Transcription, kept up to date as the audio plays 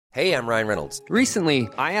Hey, I'm Ryan Reynolds. Recently,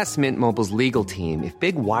 I asked Mint Mobile's legal team if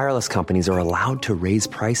big wireless companies are allowed to raise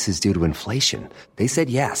prices due to inflation. They said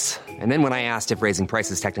yes. And then when I asked if raising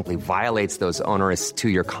prices technically violates those onerous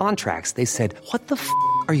two-year contracts, they said, "What the f***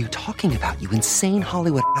 are you talking about, you insane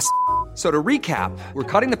Hollywood ass?" So to recap, we're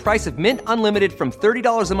cutting the price of Mint Unlimited from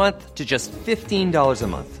 $30 a month to just $15 a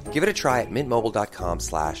month. Give it a try at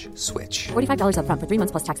mintmobile.com/switch. $45 up front for 3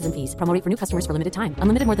 months plus taxes and fees. Promo rate for new customers for limited time.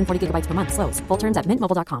 Unlimited more than 40 gigabytes per month. Slows full terms at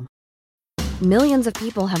mintmobile.com. Millions of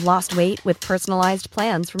people have lost weight with personalized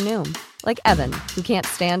plans from Noom. Like Evan, who can't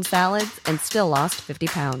stand salads and still lost 50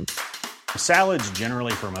 pounds. Salads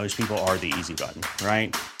generally for most people are the easy button,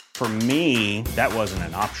 right? For me, that wasn't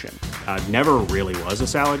an option. I never really was a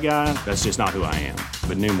salad guy. That's just not who I am.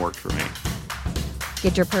 But Noom worked for me.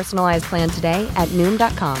 Get your personalized plan today at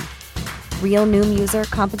Noom.com. Real Noom user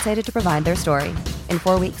compensated to provide their story. In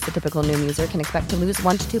 4 weeks, the typical Noom user can expect to lose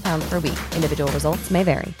 1 to 2 pounds per week. Individual results may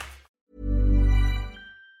vary.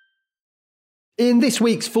 In this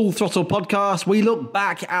week's Full Throttle podcast, we look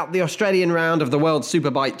back at the Australian round of the World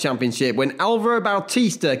Superbike Championship when Alvaro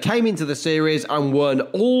Bautista came into the series and won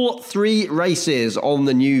all 3 races on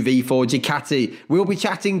the new V4 Ducati. We'll be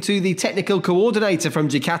chatting to the technical coordinator from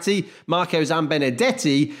Ducati, Marco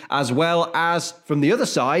Zambenedetti, as well as, from the other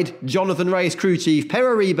side, Jonathan Rea's crew chief,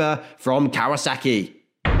 Pero Riba from Kawasaki.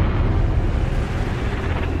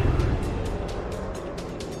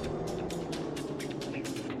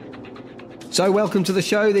 So welcome to the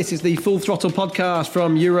show. This is the Full Throttle podcast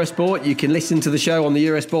from Eurosport. You can listen to the show on the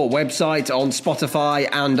Eurosport website, on Spotify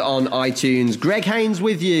and on iTunes. Greg Haynes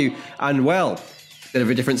with you. And well, bit of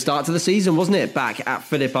a different start to the season, wasn't it? Back at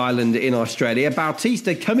Phillip Island in Australia.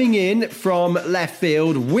 Bautista coming in from left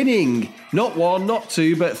field, winning not 1, not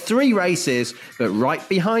 2, but 3 races. But right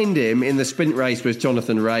behind him in the sprint race was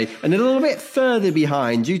Jonathan Rea. And a little bit further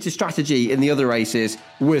behind, due to strategy in the other races,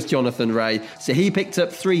 was Jonathan Rea. So he picked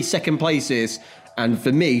up 3 second places. And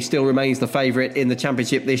for me, still remains the favourite in the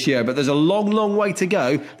championship this year. But there's a long, long way to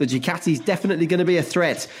go. The Ducati's definitely going to be a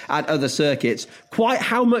threat at other circuits. Quite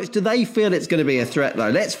how much do they feel it's going to be a threat, though?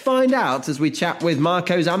 Let's find out as we chat with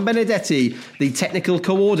Marco Zambenedetti, the technical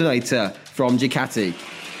coordinator from Ducati.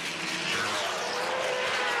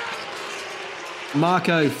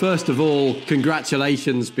 Marco, first of all,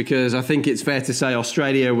 congratulations, because I think it's fair to say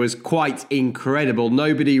Australia was quite incredible.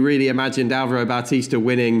 Nobody really imagined Alvaro Bautista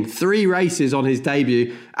winning 3 races on his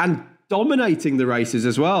debut and dominating the races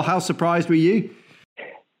as well. How surprised were you?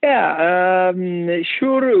 Yeah,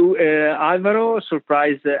 sure. Alvaro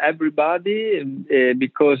surprised everybody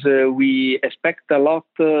because we expect a lot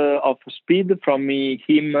of speed from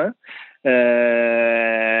him.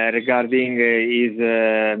 Regarding his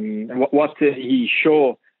what he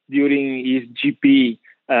showed during his GP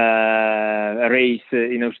race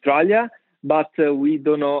in Australia, but we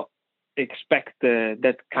do not expect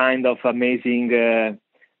that kind of amazing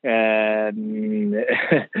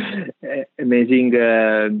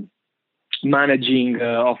managing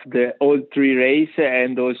of the all 3 races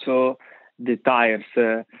and also the tires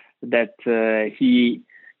that he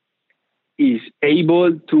is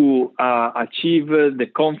able to achieve the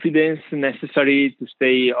confidence necessary to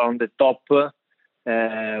stay on the top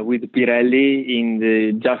with Pirelli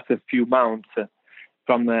in just a few months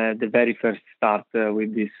from the very first start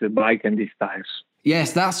with this bike and these tires.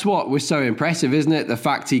 Yes, that's what was so impressive, isn't it? The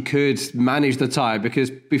fact he could manage the tyre, because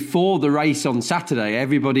before the race on Saturday,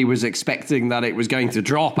 everybody was expecting that it was going to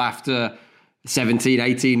drop after 17,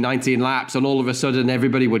 18, 19 laps, and all of a sudden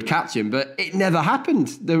everybody would catch him. But it never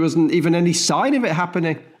happened. There wasn't even any sign of it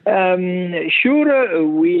happening. Sure,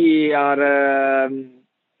 we are.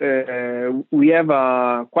 We have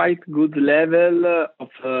a quite good level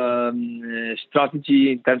of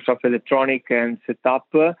strategy in terms of electronic and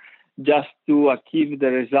setup, just to achieve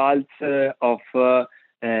the results of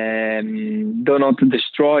do not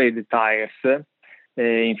destroy the tires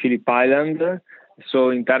in Phillip Island.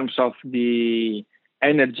 So in terms of the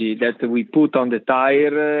energy that we put on the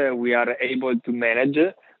tire, we are able to manage.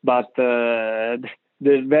 But the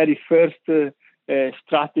very first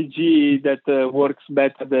strategy that works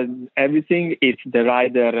better than everything is the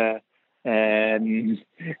rider,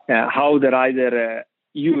 how the rider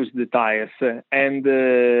use the tires. And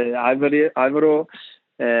Alvaro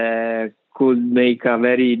could make a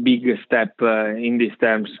very big step in these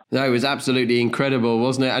terms. No, it was absolutely incredible,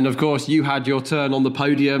 wasn't it? And of course, you had your turn on the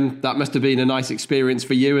podium. That must have been a nice experience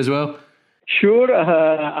for you as well. Sure,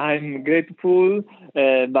 I'm grateful,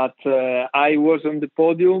 but I was on the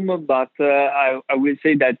podium, but I will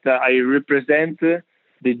say that I represent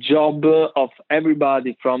the job of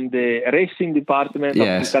everybody from the racing department of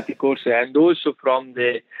Ducati Corse and also from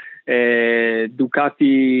the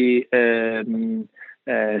Ducati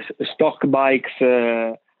stock bikes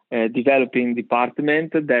developing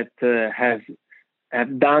department that have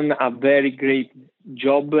done a very great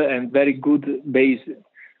job and very good base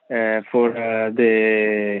for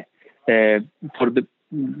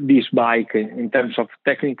this bike in terms of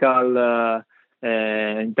technical,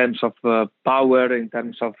 in terms of power, in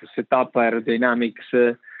terms of setup,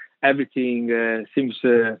 aerodynamics, everything seems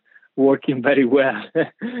working very well.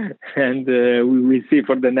 And we will see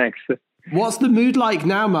for the next. What's the mood like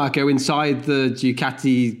now, Marco, inside the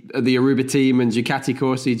Ducati, the Aruba team and Ducati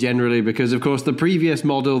Corsi generally? Because, of course, the previous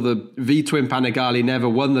model, the V-Twin Panigale, never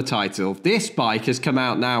won the title. This bike has come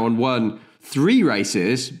out now and won 3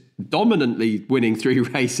 races, dominantly winning 3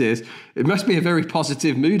 races. It must be a very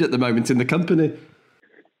positive mood at the moment in the company.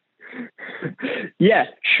 Yeah,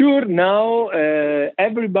 sure. Now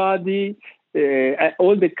everybody,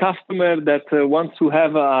 all the customer that wants to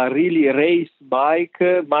have a really race bike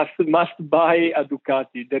must buy a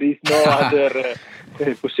Ducati. There is no other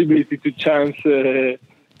possibility to choose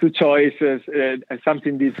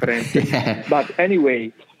something different. Yeah. But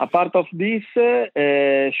anyway, apart of this,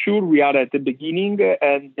 sure, we are at the beginning,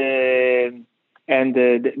 and the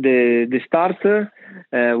start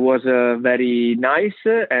was very nice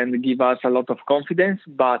and give us a lot of confidence,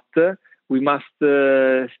 but we must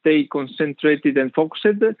stay concentrated and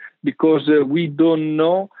focused, because we don't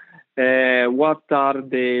know what are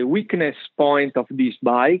the weakness point of this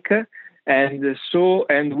bike, and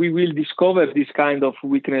we will discover this kind of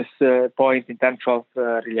weakness point in terms of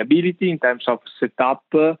reliability, in terms of setup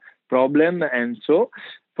problem, and so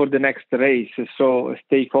for the next race. So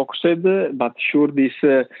stay focused, but sure, this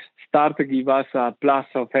start give us a plus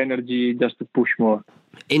of energy just to push more.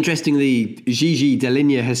 Interestingly, Gigi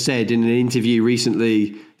Dell'Igna has said in an interview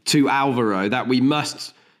recently to Alvaro that we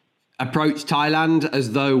must approach Thailand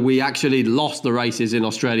as though we actually lost the races in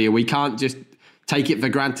Australia. We can't just take it for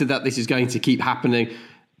granted that this is going to keep happening.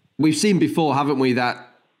 We've seen before, haven't we, that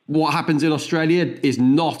what happens in Australia is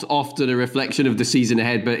not often a reflection of the season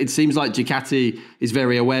ahead, but it seems like Ducati is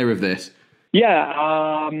very aware of this. Yeah,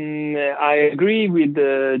 I agree with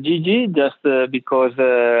Gigi, just because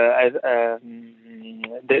the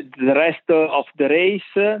rest of the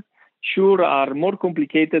race, sure, are more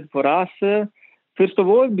complicated for us. First of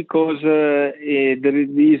all, because there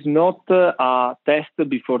is not a test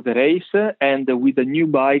before the race, and with a new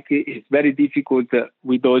bike, it's very difficult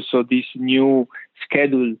with also this new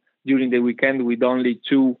schedule during the weekend with only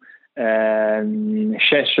 2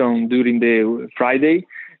 sessions during the Friday.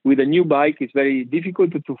 With a new bike, it's very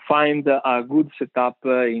difficult to find a good setup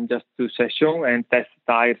in just 2 sessions and test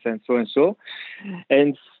tires and so and so.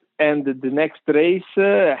 And the next race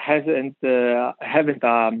haven't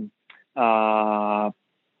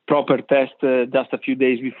proper test just a few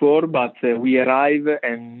days before, but we arrive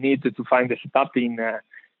and need to find the setup in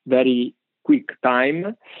very quick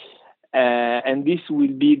time. And this will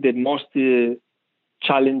be the most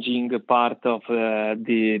challenging part of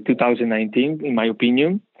the 2019, in my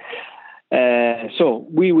opinion. So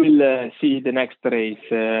we will see the next race,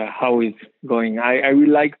 how it's going. I would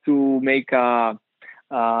like to make a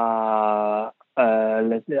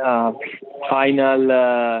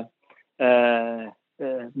final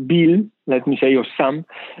bill, let me say, or sum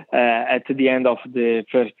at the end of the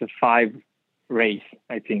first 5 race,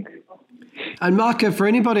 I think. And Marco, for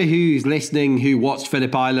anybody who's listening who watched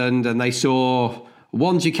Phillip Island and they saw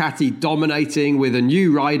one Ducati dominating with a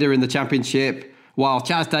new rider in the championship, while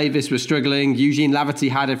Chaz Davis was struggling, Eugene Lavati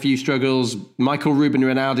had a few struggles, Michael Ruben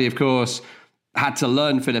Rinaldi, of course, had to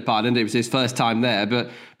learn Phillip Island. It was his first time there. But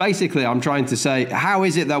basically, I'm trying to say, how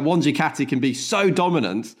is it that one Ducati can be so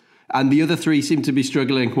dominant and the other 3 seem to be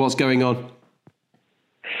struggling? What's going on?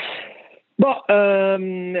 But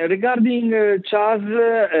regarding Chaz,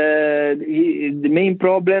 the main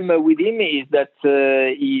problem with him is that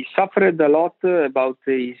he suffered a lot about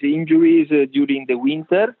his injuries during the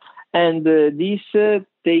winter, and this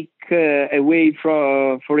take away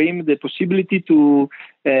for him the possibility to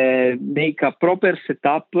make a proper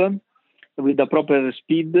setup with a proper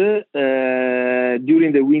speed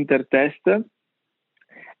during the winter test.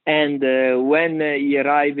 And when he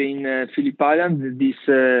arrived in Phillip Island, this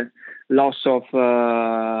loss of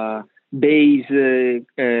base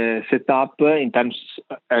setup in terms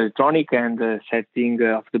of electronic and setting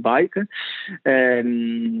of the bike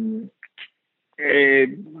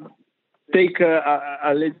take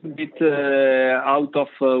a little bit out of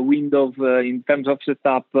window in terms of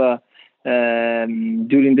setup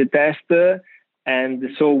during the test, and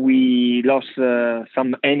so we lost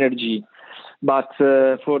some energy. But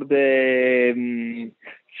for the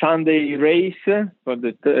Sunday race for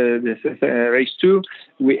the race 2,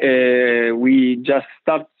 we just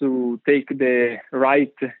start to take the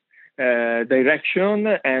right direction,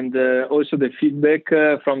 and also the feedback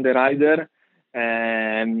from the rider.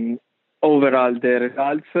 And overall, the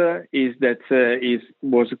results is that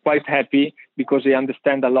was quite happy, because he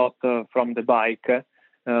understand a lot from the bike,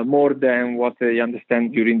 more than what he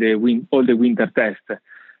understand during all the winter test.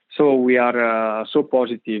 So we are so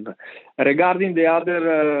positive. Regarding the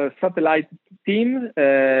other satellite team,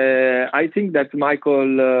 I think that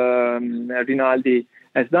Michael Rinaldi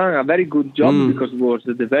has done a very good job, because it was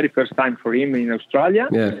the very first time for him in Australia.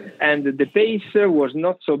 Yeah. And the pace was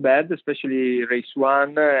not so bad, especially race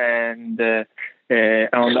 1 and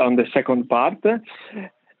on the second part.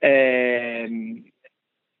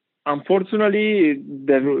 Unfortunately,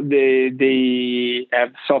 they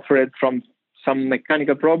have suffered from some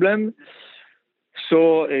mechanical problem,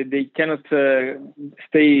 so they cannot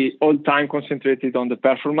stay all time concentrated on the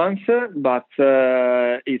performance. But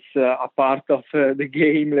it's a part of the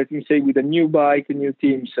game, let me say, with a new bike, new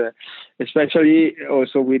teams, especially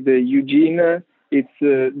also with Eugene. It's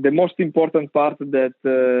the most important part that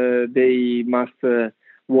they must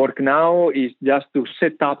work now is just to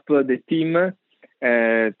set up the team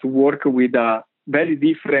to work with a very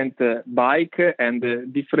different bike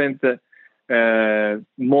and different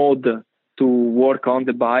mode to work on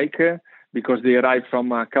the bike, because they arrived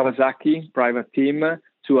from a Kawasaki private team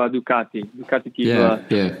to a Ducati. Ducati give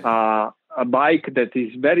a bike that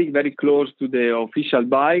is very, very close to the official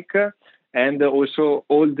bike, and also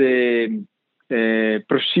all the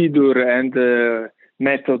procedure and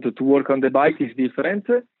method to work on the bike is different.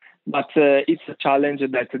 But it's a challenge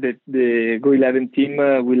that the Go 11 team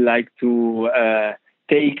will like to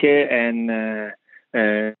take and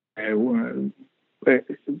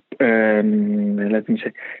let me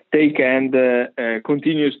say, take and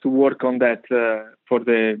continues to work on that for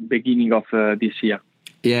the beginning of this year.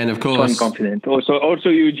 Yeah, and of course, so I'm confident. Also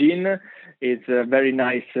Eugene is a very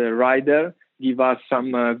nice rider. Give us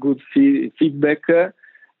some good feedback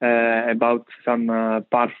about some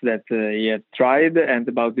parts that he had tried, and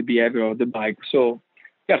about the behavior of the bike. So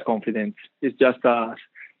we are confident. It's just a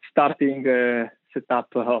starting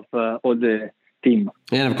setup of all the team.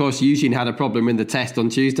 And of course, Eugene had a problem in the test on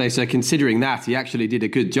Tuesday. So considering that, he actually did a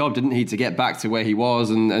good job, didn't he, to get back to where he was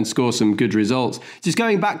and score some good results. Just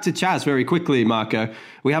going back to Chaz very quickly, Marco.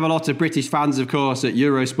 We have a lot of British fans, of course, at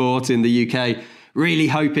Eurosport in the UK, really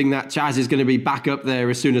hoping that Chaz is going to be back up there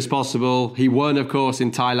as soon as possible. He won, of course, in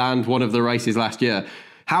Thailand, one of the races last year.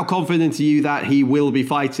 How confident are you that he will be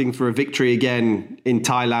fighting for a victory again in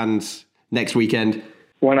Thailand next weekend?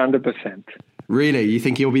 100%. Really? You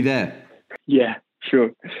think he'll be there? Yeah,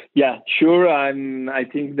 sure. I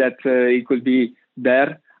think that it could be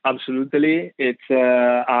there. Absolutely. It's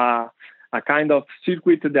a kind of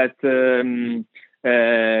circuit that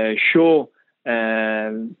show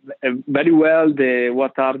very well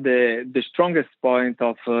what are the strongest point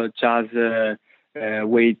of Chaz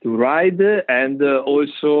way to ride, and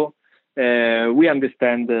also we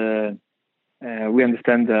understand a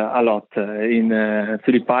lot in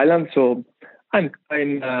Phillip Island. So I'm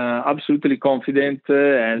absolutely confident,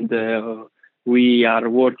 and we are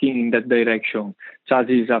working in that direction. Chaz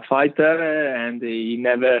is a fighter, and he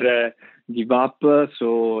never give up,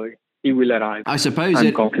 so he will arrive. I suppose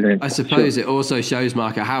it also shows,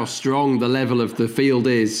 Marco, how strong the level of the field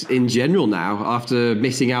is in general now. After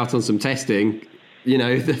missing out on some testing, you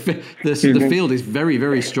know, the field is very,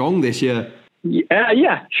 very strong this year.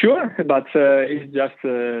 Yeah, sure, but it's just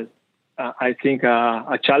I think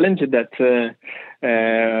a challenge that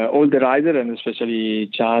all the riders, and especially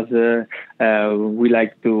Chaz, we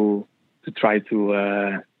like to try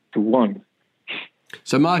to win.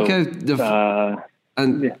 So, Marco, the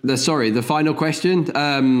final question.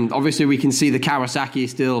 Obviously, we can see the Kawasaki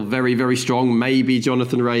is still very, very strong. Maybe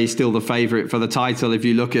Jonathan Rea is still the favourite for the title if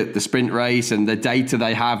you look at the sprint race and the data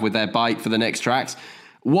they have with their bike for the next tracks.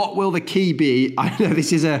 What will the key be? I know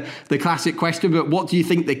this is the classic question, but what do you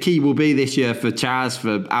think the key will be this year for Chaz,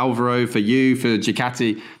 for Alvaro, for you, for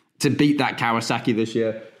Ducati, to beat that Kawasaki this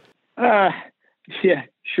year? Yeah,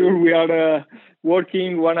 sure. We are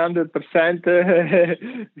working 100%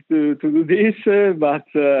 to do this, but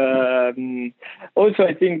also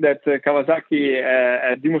I think that Kawasaki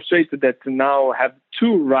demonstrated that now have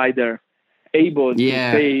two riders able to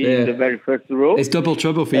stay in the very first row. It's double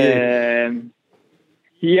trouble for you.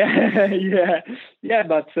 Yeah,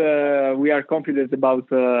 but we are confident about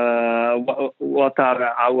what are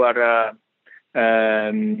our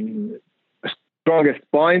strongest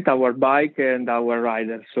point, our bike and our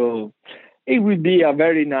rider. So it will be a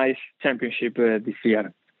very nice championship this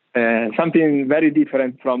year. something very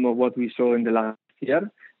different from what we saw in the last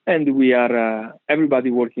year. And we are everybody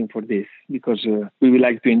working for this because we would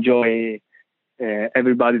like to enjoy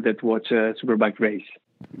everybody that watch Superbike race.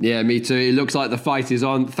 Yeah, me too. It looks like the fight is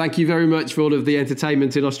on. Thank you very much for all of the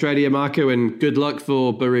entertainment in Australia, Marco, and good luck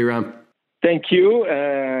for Buriram. Thank you,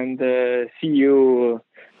 and see you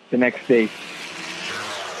the next day.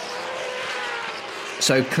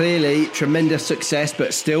 So clearly, tremendous success,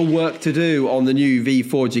 but still work to do on the new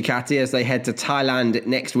V4 Ducati as they head to Thailand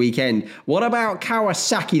next weekend. What about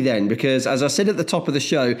Kawasaki then? Because as I said at the top of the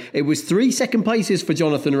show, it was 3 second places for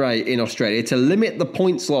Jonathan Rea in Australia to limit the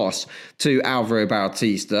points loss to Alvaro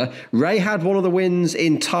Bautista. Rea had one of the wins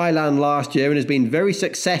in Thailand last year and has been very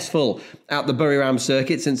successful at the Buriram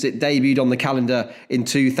circuit since it debuted on the calendar in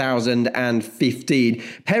 2015.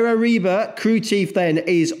 Pere Riba, crew chief then,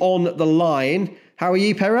 is on the line. How are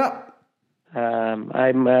you, Pere?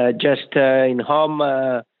 I'm just in home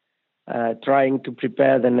trying to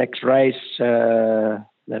prepare the next race that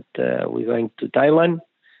we're going to Thailand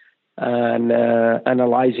and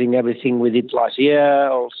analyzing everything we did last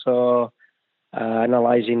year, also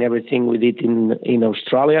analyzing everything we did in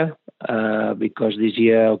Australia because this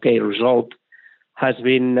year, result has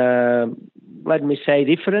been, let me say,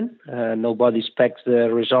 different. Nobody expects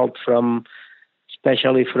the result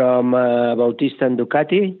especially from Bautista and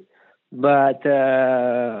Ducati. But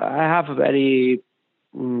I have a very,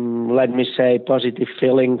 let me say, positive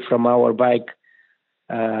feeling from our bike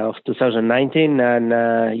of 2019. And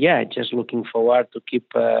just looking forward to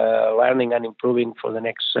keep learning and improving for the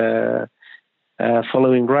next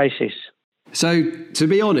following races. So, to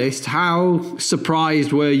be honest, how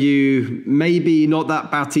surprised were you? Maybe not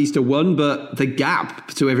that Bautista won, but the gap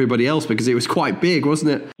to everybody else, because it was quite big,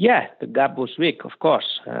 wasn't it? Yeah, the gap was big, of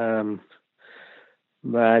course. But,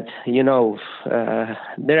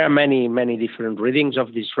 there are many, many different readings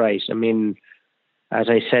of this race. I mean, as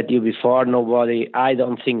I said to you before, I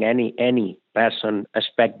don't think any person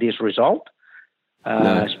expect this result,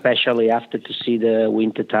 no. Especially after to see the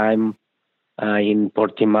winter time in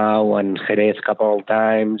Portimao and Jerez a couple of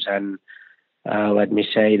times, and let me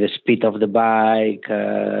say the speed of the bike,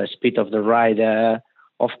 speed of the rider.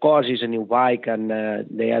 Of course, it's a new bike, and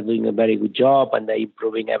they are doing a very good job, and they're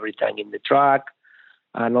improving every time in the track.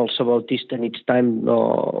 And also Bautista needs time.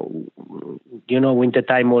 Winter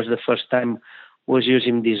time was the first time was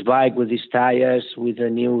using this bike with these tires, with a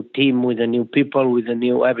new team, with the new people, with the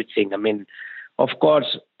new everything. I mean, of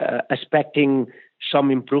course, expecting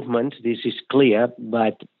some improvements, this is clear,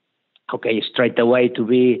 but straight away to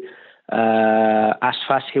be as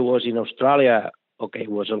fast he was in Australia, it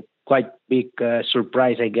was a quite big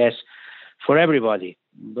surprise, I guess, for everybody.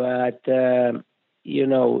 But, in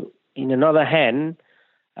another hand,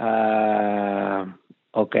 I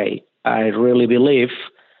really believe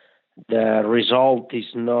the result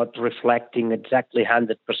is not reflecting exactly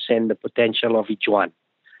 100% the potential of each one.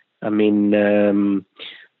 I mean,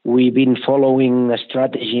 we've been following a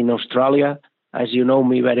strategy in Australia. As you know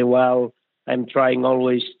me very well, I'm trying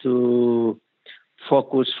always to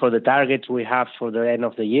focus for the targets we have for the end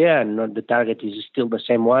of the year, and not the target is still the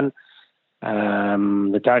same one.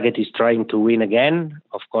 The target is trying to win again.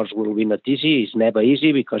 Of course, will be not easy. It's never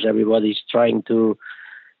easy because everybody's trying to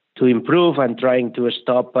improve and trying to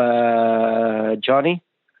stop Johnny.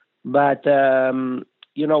 But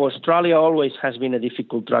Australia always has been a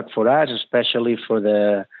difficult track for us, especially for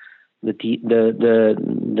the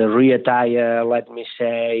rear tire, let me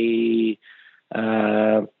say,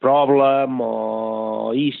 problem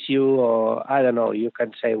or issue, or I don't know. You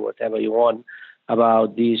can say whatever you want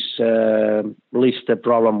about this list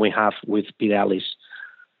problem we have with Pirellis.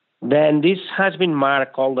 Then this has been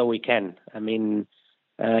marked all the weekend. I mean,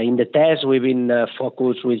 in the test, we've been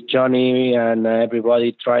focused with Johnny and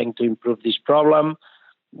everybody trying to improve this problem.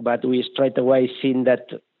 But we straight away seen that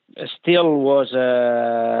still was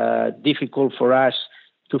difficult for us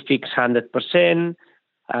to fix 100%.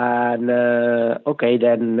 And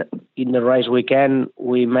then in the race weekend,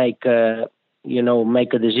 we make a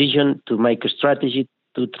decision to make a strategy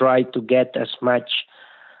to try to get as much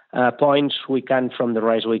points we can from the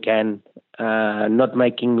race weekend, not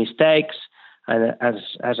making mistakes. And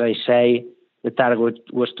as I say, the target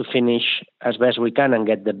was to finish as best we can and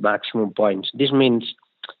get the maximum points. This means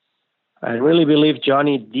I really believe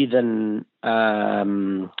Johnny didn't I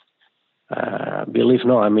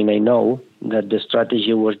know that the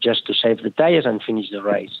strategy was just to save the tires and finish the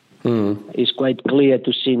race. It's quite clear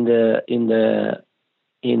to see in the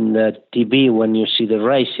TV when you see the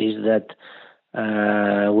races that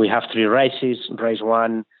we have 3 races. Race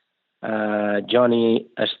 1, Johnny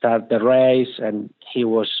started the race and he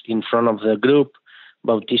was in front of the group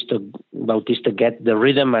Bautista get the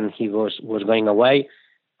rhythm and he was going away.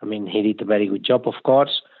 I mean, he did a very good job, of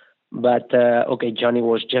course. But, Johnny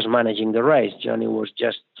was just managing the race. Johnny was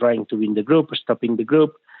just trying to win the group, stopping the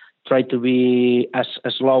group, try to be as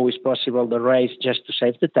low as possible the race just to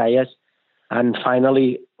save the tires. And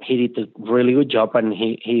finally, he did a really good job and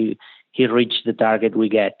he reached the target we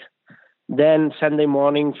get. Then Sunday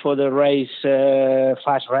morning for the race,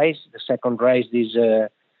 fast race, the second race, this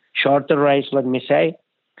shorter race, let me say.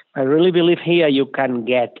 I really believe here you can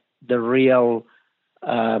get the real,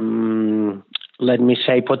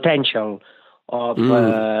 potential of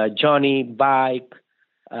Johnny bike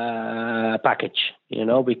package,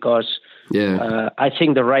 because I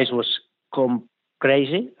think the race was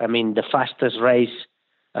crazy. I mean, the fastest race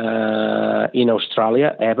in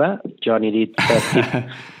Australia ever. Johnny did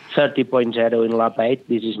 30.0 in lap 8.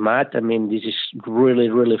 This is mad. I mean, this is really,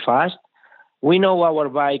 really fast. We know our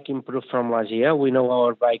bike improved from last year. We know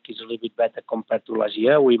our bike is a little bit better compared to last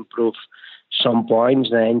year. We improved some points.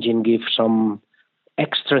 The engine gives some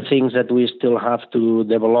extra things that we still have to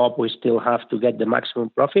develop. We still have to get the maximum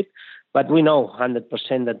profit. But we know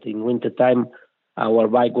 100% that in wintertime, our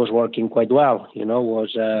bike was working quite well,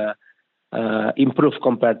 was improved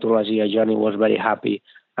compared to last year. Johnny was very happy.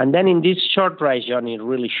 And then in this short race, Johnny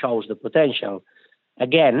really shows the potential.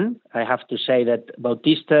 Again, I have to say that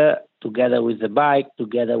Bautista, together with the bike,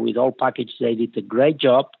 together with all package, they did a great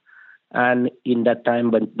job. And in that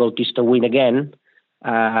time, Bautista win again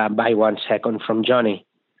by 1 second from Johnny.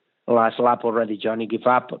 Last lap already, Johnny gave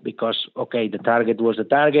up because, the target was the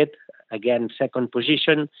target. Again, second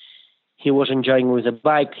position. He was enjoying with the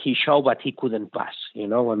bike. He showed, but he couldn't pass.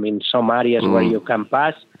 Some areas where you can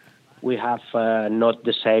pass, we have not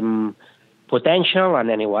the same potential. And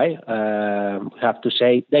anyway, we have to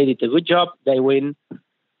say they did a good job. They win.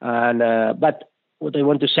 And but what I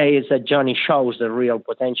want to say is that Johnny shows the real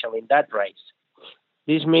potential in that race.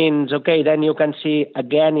 This means, then you can see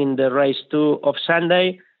again in the race 2 of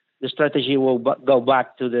Sunday, the strategy will go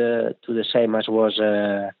back to the same as was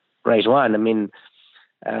race 1. I mean,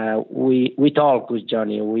 we talk with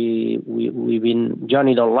Johnny.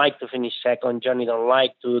 Johnny don't like to finish second. Johnny don't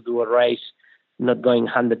like to do a race not going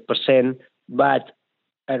 100%. But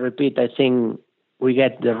I repeat, I think we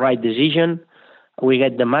get the right decision. We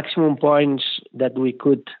get the maximum points that we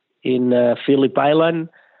could in Phillip Island.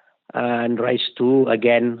 And race 2,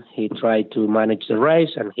 again, he tried to manage the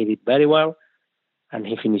race and he did very well. And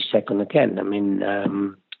he finished second again. I mean,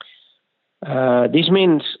 this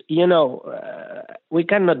means, we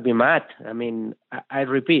cannot be mad. I mean, I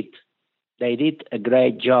repeat, they did a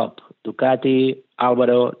great job. Ducati,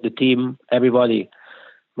 Álvaro, the team, everybody.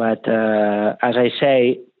 But as I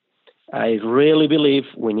say, I really believe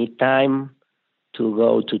we need time to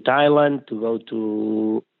go to Thailand, to go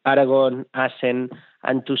to Aragon, Assen,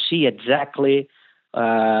 and to see exactly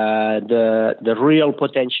the real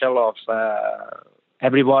potential of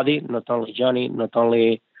everybody, not only Johnny, not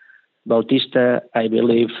only Bautista. I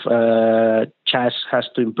believe Chas has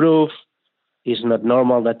to improve. It's not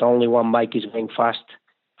normal that only one bike is going fast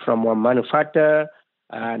from one manufacturer.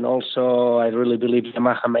 And also, I really believe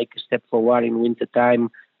Yamaha make a step forward in winter time,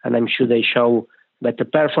 and I'm sure they show better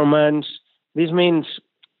performance. This means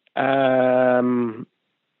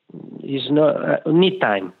it's not need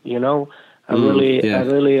time, I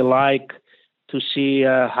really like to see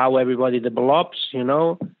how everybody develops,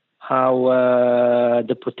 how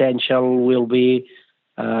the potential will be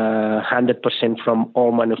 100% from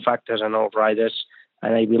all manufacturers and all riders.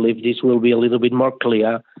 And I believe this will be a little bit more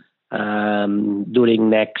clear during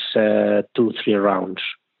next 2-3 rounds.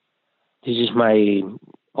 This is my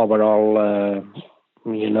overall,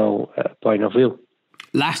 point of view.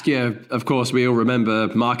 Last year, of course, we all remember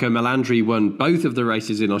Marco Melandri won both of the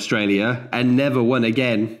races in Australia and never won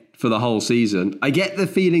again for the whole season. I get the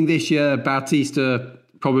feeling this year Bautista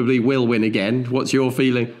probably will win again. What's your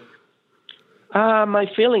feeling? My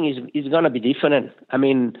feeling is going to be different. I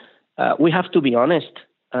mean, we have to be honest.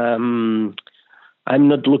 I'm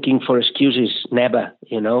not looking for excuses, never,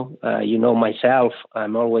 myself.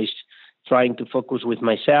 I'm always trying to focus with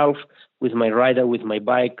myself, with my rider, with my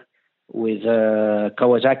bike, with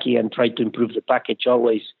Kawasaki, and try to improve the package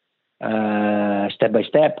always step by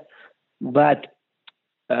step. But,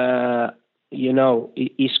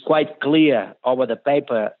 it's quite clear over the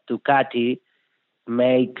paper Ducati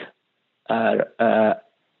make,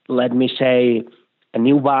 let me say, a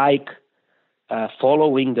new bike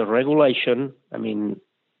following the regulation. I mean,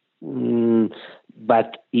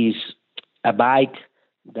 but is a bike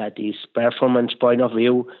that is performance point of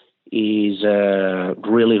view is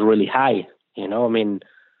really, really high.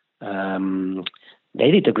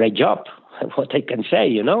 they did a great job. What I can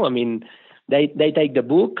say, I mean, they take the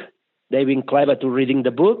book. They've been clever to reading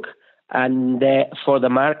the book, and for the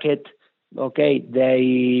market, okay,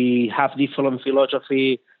 they have different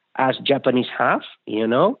philosophy as Japanese have,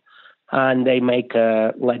 and they make,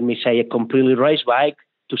 let me say, a completely race bike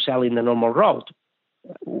to sell in the normal road.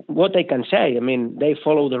 What I can say, I mean, they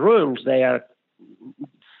follow the rules. They are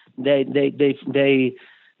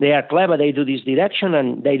clever. They do this direction,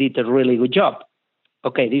 and they did a really good job.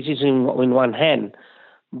 Okay, this is in one hand,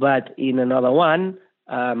 but in another one,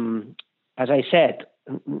 as I said,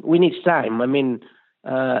 we need time. I mean,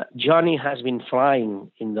 Johnny has been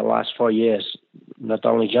flying in the last 4 years. Not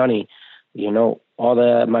only Johnny,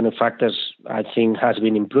 other manufacturers, I think, has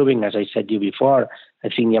been improving. As I said to you before, I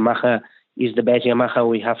think Yamaha is the best Yamaha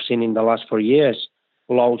we have seen in the last 4 years.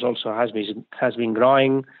 Lowe's also has been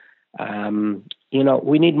growing.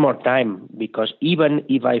 We need more time, because even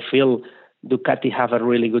if I feel Ducati have a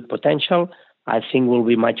really good potential, I think we'll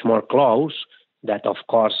be much more close. That, of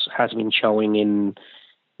course, has been showing in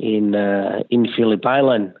Phillip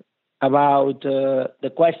Island. About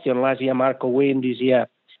the question, last year Marco win, this year,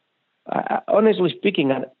 honestly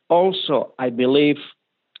speaking, and also I believe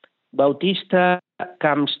Bautista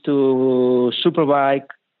comes to Superbike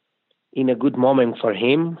in a good moment for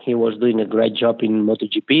him. He was doing a great job in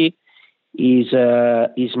MotoGP. He's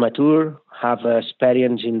mature, have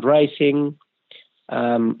experience in racing,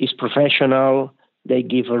 is professional. They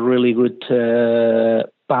give a really good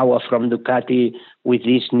power from Ducati with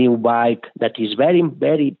this new bike that is very,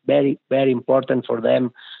 very, very, very important for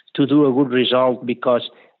them to do a good result, because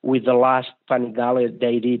with the last Panigale,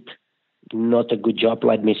 they did not a good job,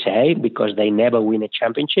 let me say, because they never win a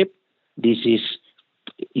championship. This is,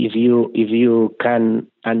 if you can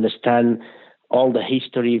understand all the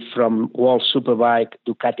history from World Superbike,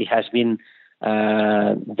 Ducati has been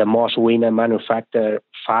the most winner manufacturer,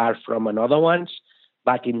 far from another ones.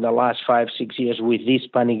 But in the last 5-6 years with this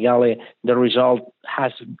Panigale, the result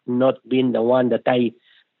has not been the one that I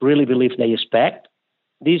really believe they expect.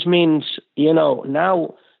 This means,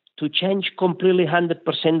 now to change completely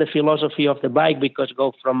 100% the philosophy of the bike, because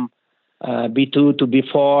go from B2 to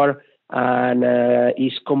B4 and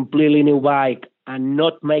is completely new bike and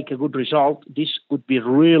not make a good result, this would be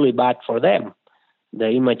really bad for them. The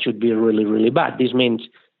image would be really, really bad. This means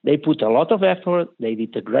they put a lot of effort. They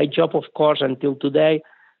did a great job, of course, until today.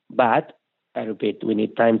 But, I repeat, we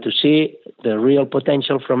need time to see the real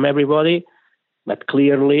potential from everybody. But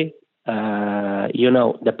clearly,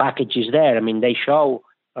 the package is there. I mean, they show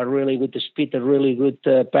a really good speed, a really good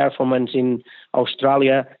performance in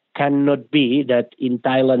Australia. Cannot be that in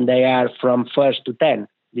Thailand they are from 1st to 10.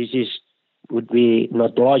 This would be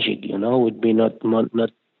not logic, would be not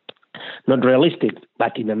realistic.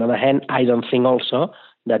 But in another hand, I don't think also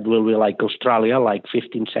that will be like Australia, like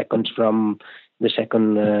 15 seconds from the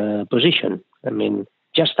second position. I mean,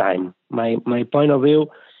 just time. My point of view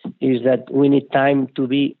is that we need time to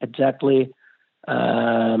be exactly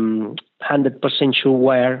 100% sure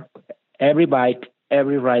where every bike,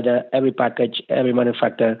 every rider, every package, every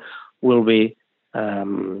manufacturer will be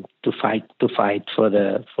to fight for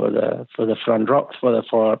the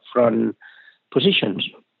front positions.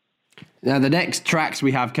 Now, the next tracks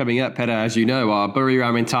we have coming up, Pere, as you know, are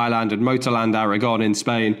Buriram in Thailand and Motorland Aragon in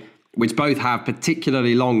Spain, which both have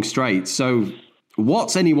particularly long straights. So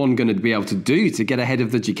what's anyone going to be able to do to get ahead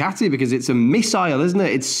of the Ducati? Because it's a missile, isn't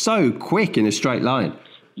it? It's so quick in a straight line.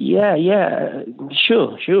 Yeah,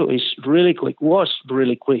 sure. It's really quick. Was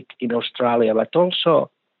really quick in Australia, but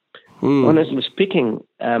also, honestly speaking,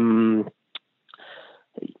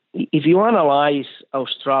 if you analyze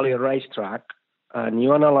Australia racetrack and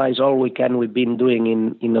you analyze all weekend we've been doing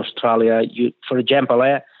in Australia, for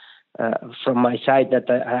example, from my side that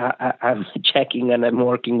I'm checking and I'm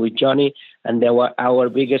working with Johnny, and our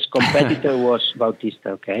biggest competitor was Bautista.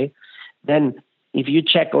 Okay, then if you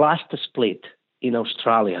check last split in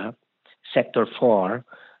Australia, Sector 4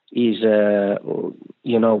 is,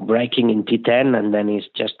 braking in T10, and then it's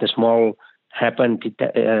just a small happen,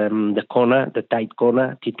 the corner, the tight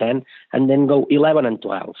corner, T10, and then go 11 and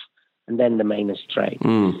 12, and then the main straight.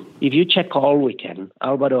 If you check all weekend,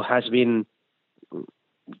 Alvaro has been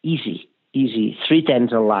easy,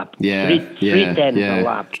 3/10 a lap, three tenths a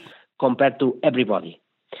lap compared to everybody.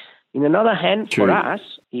 In another hand, for us,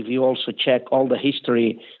 if you also check all the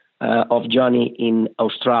history of Johnny in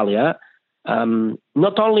Australia,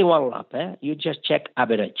 not only one lap, you just check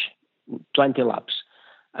average, 20 laps,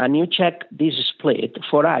 and you check this split.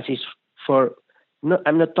 For us, is for. No,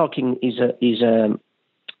 I'm not talking is a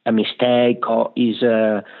mistake or is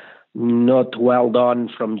not well done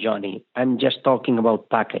from Johnny. I'm just talking about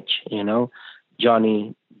package.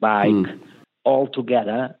 Johnny bike, all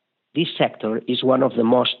together, this sector is one of the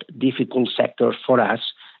most difficult sectors for us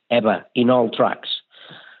ever in all tracks.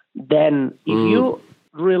 Then if you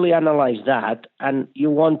really analyze that and you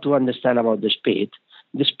want to understand about the speed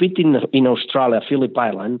in Australia, Phillip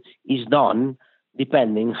Island, is done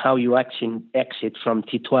depending how you exit from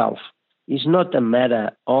T12. It's not a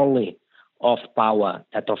matter only of power,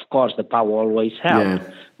 that of course the power always helps,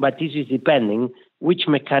 but this is depending which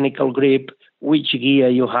mechanical grip, which gear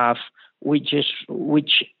you have, which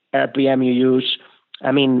RPM you use.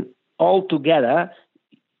 I mean, all together,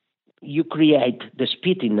 you create the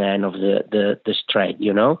speed in the end of the straight,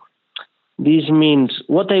 you know? This means,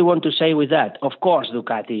 what I want to say with that, of course,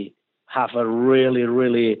 Ducati have a really,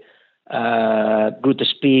 really good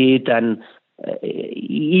speed and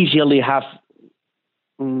easily have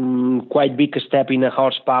quite big step in the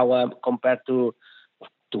horsepower compared to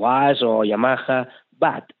us or Yamaha.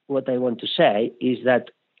 But what I want to say is that,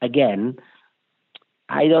 again,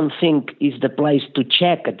 I don't think it's the place to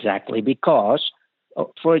check exactly because,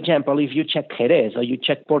 for example, if you check Jerez or you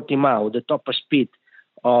check Portimao, the top speed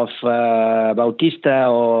of Bautista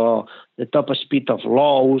or the top speed of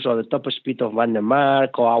Lowe's or the top speed of Van der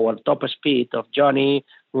Mark or our top speed of Johnny,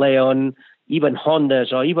 Leon, even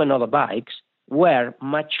Hondas or even other bikes were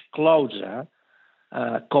much closer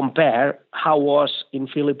compare how was in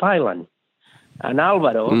Phillip Island. And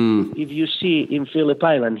Alvaro, if you see in Phillip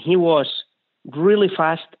Island, he was really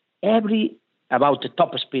fast about the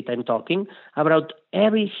top speed I'm talking, about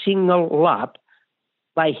every single lap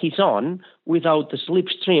by his own without a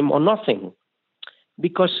slipstream or nothing.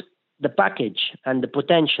 Because the package and the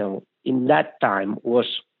potential in that time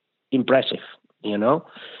was impressive, you know.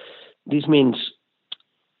 This means,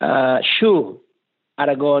 sure,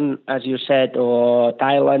 Aragon, as you said, or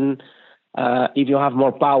Thailand, if you have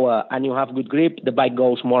more power and you have good grip, the bike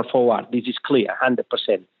goes more forward. This is clear,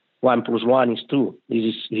 100%. 1 + 1 is 2.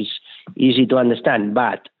 This is easy to understand.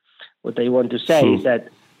 But what I want to say is that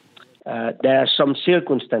there are some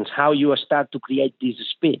circumstances how you start to create this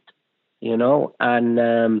speed, you know. And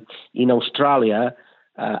in Australia,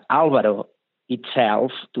 Alvaro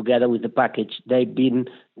itself, together with the package, they've been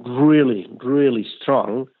really, really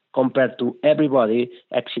strong compared to everybody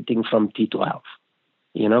exiting from T12,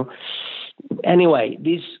 you know. Anyway,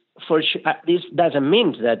 this doesn't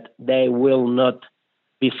mean that they will not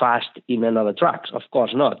be fast in another tracks. Of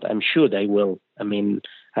course not. I'm sure they will. I mean,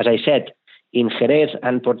 as I said, in Jerez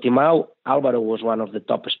and Portimao, Alvaro was one of the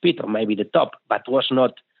top speed, or maybe the top, but was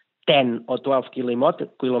not 10 or 12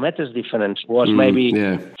 kilometers difference. Was maybe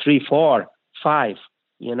 3, 4, 5.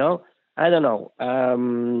 You know, I don't know.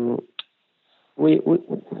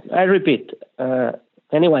 I repeat.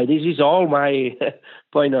 Anyway, this is all my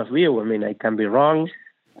point of view. I mean, I can be wrong,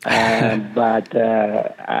 but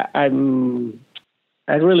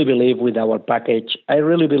I really believe with our package. I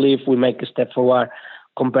really believe we make a step forward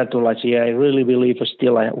compared to last year. I really believe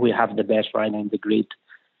still we have the best rider in the grid.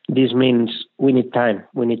 This means we need time.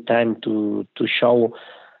 We need time to show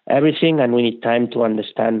everything, and we need time to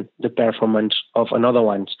understand the performance of another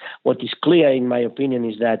ones. What is clear, in my opinion,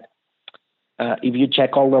 is that if you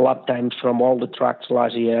check all the lap times from all the tracks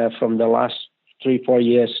last year, from the last 3-4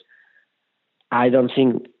 years, I don't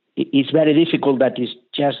think it's very difficult that it's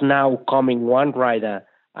just now coming one rider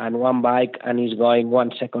and one bike and is going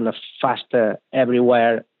 1 second faster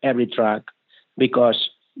everywhere, every track.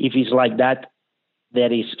 Because if it's like that,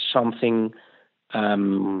 there is something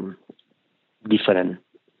different.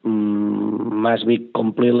 Must be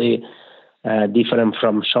completely different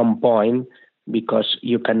from some point, because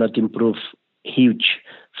you cannot improve huge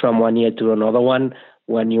from one year to another one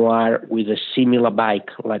when you are with a similar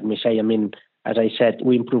bike. Let me say, I mean, as I said,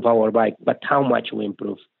 we improve our bike, but how much we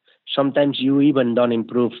improve? Sometimes you even don't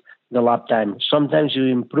improve the lap time. Sometimes you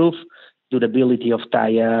improve durability of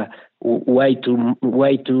tire, way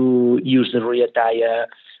to use the rear tire.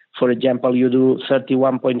 For example, you do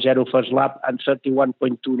 31.0 first lap and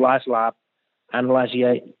 31.2 last lap, and last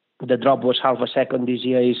year the drop was half a second. This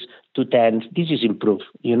year is 2/10. This is improved.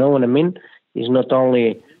 You know what I mean? It's not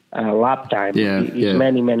only lap time. It's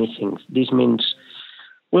many, many things. This means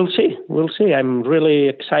we'll see. We'll see. I'm really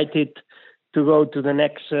excited to go to the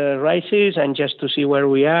next races and just to see where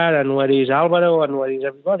we are and where is Alvaro and where is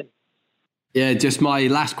everybody. Yeah, just my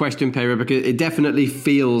last question, Pedro, because it definitely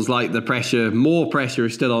feels like more pressure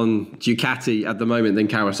is still on Ducati at the moment than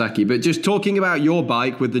Kawasaki. But just talking about your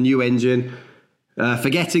bike with the new engine,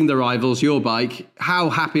 forgetting the rivals, your bike, how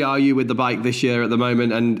happy are you with the bike this year at the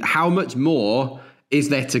moment, and how much more is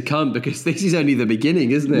there to come? Because this is only the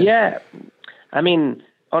beginning, isn't it? Yeah. I mean,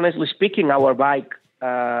 honestly speaking, our bike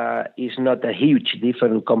is not a huge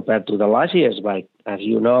difference compared to the last year's bike. As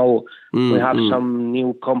you know, we have some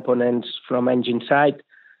new components from engine side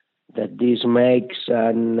that this makes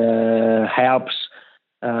and helps,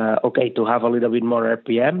 to have a little bit more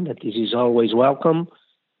RPM, that this is always welcome.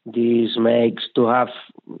 This makes to have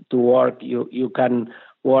to work, you can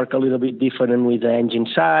work a little bit different with the engine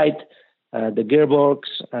side, the gearbox,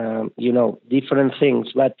 different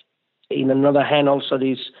things. But in another hand, also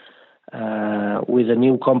this, with the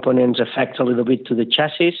new components, affects a little bit to the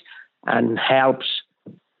chassis and helps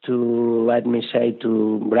to, let me say,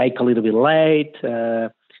 to brake a little bit late,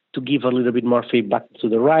 to give a little bit more feedback to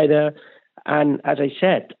the rider. And as I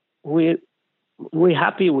said, we're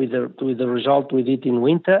happy with the result we did in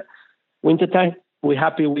wintertime. We're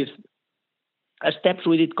happy with steps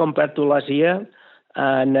we did compared to last year.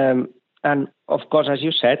 And of course, as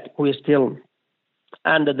you said, we're still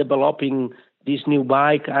under developing this new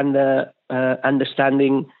bike and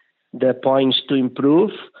understanding the points to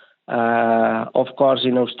improve. Of course,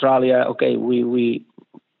 in Australia, we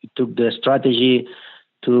took the strategy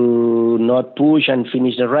to not push and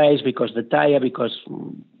finish the race because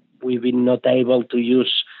we've been not able to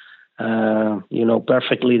use,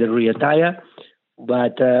 perfectly the rear tire.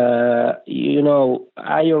 But, I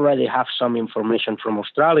already have some information from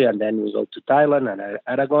Australia, and then we go to Thailand and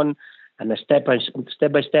Aragon, and step by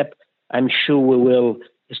step, I'm sure we will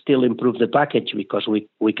still improve the package because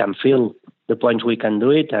we can feel the points we can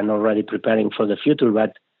do it and already preparing for the future.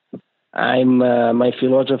 But my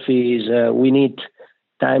philosophy is we need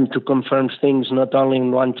time to confirm things not only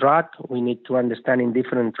in one track. We need to understand in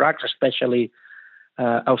different tracks, especially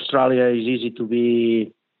Australia is easy to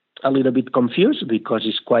be a little bit confused because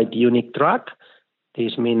it's quite unique track.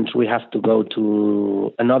 This means we have to go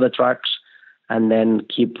to another tracks and then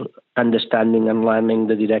keep understanding and learning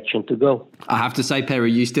the direction to go. I have to say, Pere,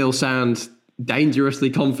 you still sound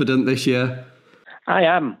dangerously confident this year. I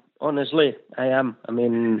am, honestly. I am.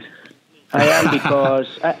 I am because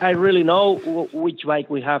I really know which bike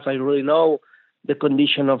we have. I really know the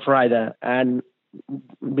condition of rider. And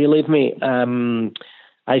believe me,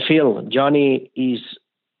 I feel Johnny is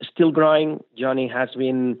still growing. Johnny has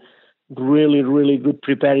been really, really good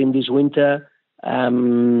preparing this winter.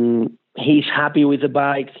 He's happy with the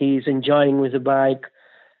bike. He's enjoying with the bike.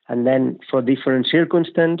 And then for different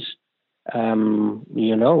circumstances, another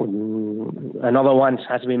one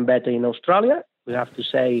has been better in Australia. We have to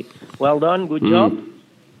say, well done, good job.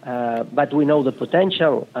 But we know the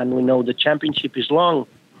potential and we know the championship is long.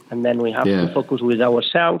 And then we have to focus with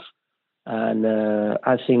ourselves. And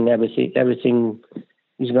I think everything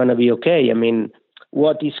is going to be okay.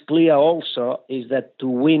 What is clear also is that to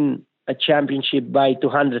win a championship by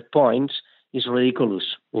 200 points is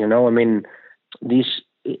ridiculous. This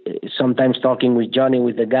sometimes talking with Johnny,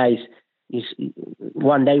 with the guys, is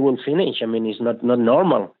one day we'll finish. It's not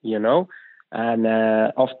normal, And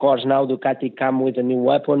of course, now Ducati come with a new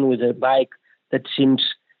weapon, with a bike that seems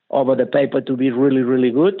over the paper to be really,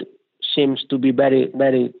 really good. Seems to be very,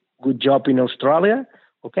 very good job in Australia.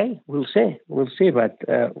 Okay, we'll see. But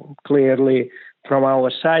clearly, from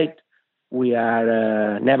our side, we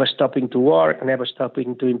are never stopping to work, never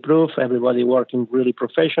stopping to improve. Everybody working really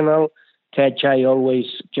professional. Keiichi always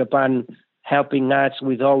Japan helping us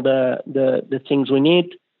with all the things we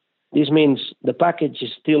need. This means the package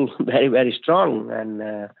is still very, very strong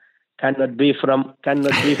and cannot be from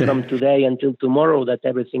today until tomorrow that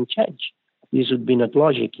everything change. This would be not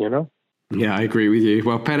logic, Yeah, I agree with you.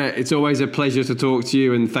 Well, Pere, it's always a pleasure to talk to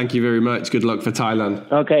you and thank you very much. Good luck for Thailand.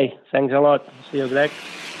 Okay, thanks a lot. See you, Greg.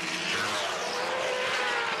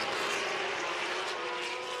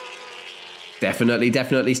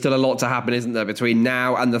 Definitely still a lot to happen, isn't there, between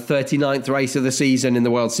now and the 39th race of the season in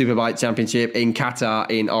the World Superbike Championship in Qatar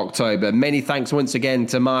in October. Many thanks once again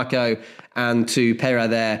to Marco and to Pere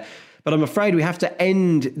there. But I'm afraid we have to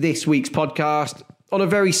end this week's podcast on a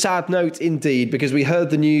very sad note indeed, because we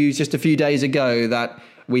heard the news just a few days ago that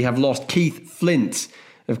we have lost Keith Flint,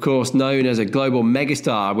 of course known as a global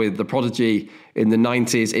megastar with the Prodigy in the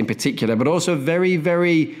 90s in particular, but also a very,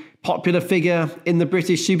 very popular figure in the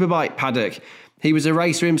British Superbike paddock. He was a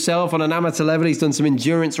racer himself on an amateur level. He's done some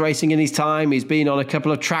endurance racing in his time. He's been on a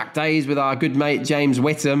couple of track days with our good mate James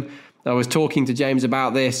Whittam. I was talking to James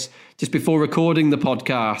about this just before recording the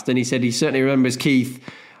podcast, and he said he certainly remembers Keith.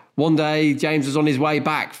 One day, James was on his way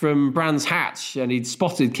back from Brands Hatch and he'd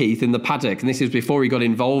spotted Keith in the paddock. And this was before he got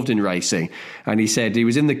involved in racing. And he said he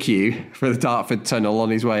was in the queue for the Dartford Tunnel on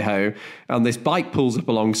his way home. And this bike pulls up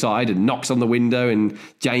alongside and knocks on the window. And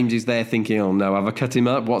James is there thinking, oh no, have I cut him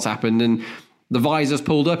up? What's happened? And the visor's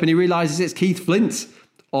pulled up and he realises it's Keith Flint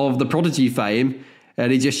of the Prodigy fame.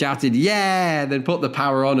 And he just shouted, yeah, then put the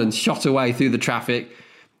power on and shot away through the traffic.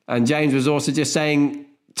 And James was also just saying,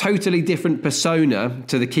 totally different persona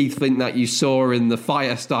to the Keith Flint that you saw in the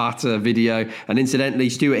Firestarter video. And incidentally,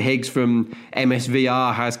 Stuart Higgs from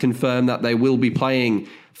MSVR has confirmed that they will be playing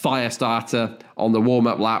Firestarter on the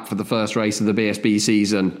warm-up lap for the first race of the BSB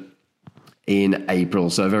season in April.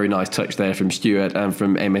 So a very nice touch there from Stuart and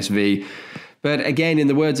from MSV. But again, in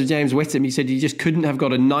the words of James Whittam, he said you just couldn't have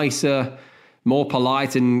got a nicer, more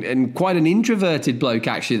polite and quite an introverted bloke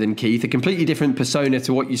actually than Keith, a completely different persona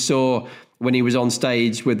to what you saw when he was on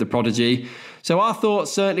stage with the Prodigy. So our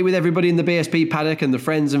thoughts certainly with everybody in the BSB paddock and the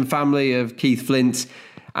friends and family of Keith Flint.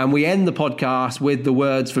 And we end the podcast with the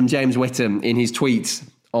words from James Whittam in his tweets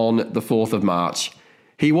on the 4th of March.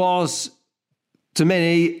 He was, to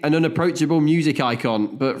many, an unapproachable music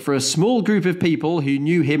icon, but for a small group of people who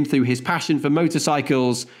knew him through his passion for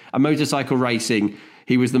motorcycles and motorcycle racing,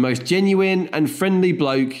 he was the most genuine and friendly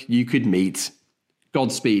bloke you could meet.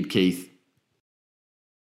 Godspeed, Keith.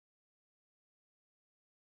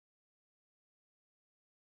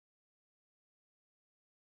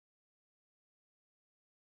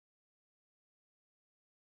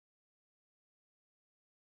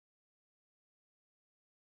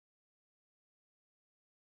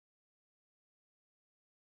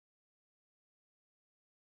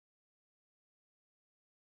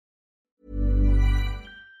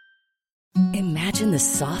 Imagine the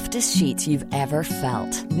softest sheets you've ever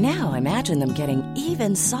felt. Now imagine them getting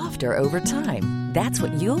even softer over time. That's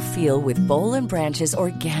what you'll feel with Boll & Branch's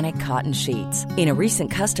organic cotton sheets. In a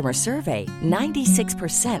recent customer survey,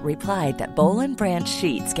 96% replied that Boll & Branch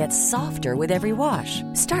sheets get softer with every wash.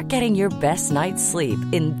 Start getting your best night's sleep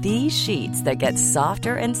in these sheets that get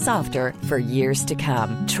softer and softer for years to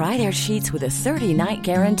come. Try their sheets with a 30-night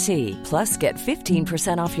guarantee. Plus, get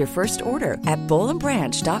 15% off your first order at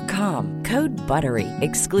bollandbranch.com. Code BUTTERY.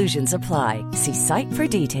 Exclusions apply. See site for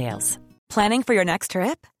details. Planning for your next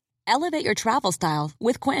trip? Elevate your travel style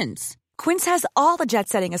with Quince. Quince has all the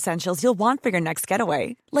jet-setting essentials you'll want for your next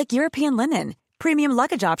getaway, like European linen, premium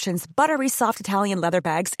luggage options, buttery soft Italian leather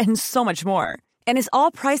bags, and so much more. And is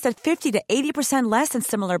all priced at 50 to 80% less than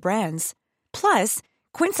similar brands. Plus,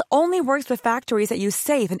 Quince only works with factories that use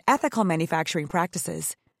safe and ethical manufacturing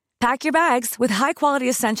practices. Pack your bags with high-quality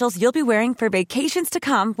essentials you'll be wearing for vacations to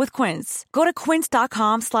come with Quince. Go to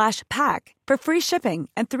quince.com/pack for free shipping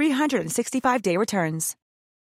and 365-day returns.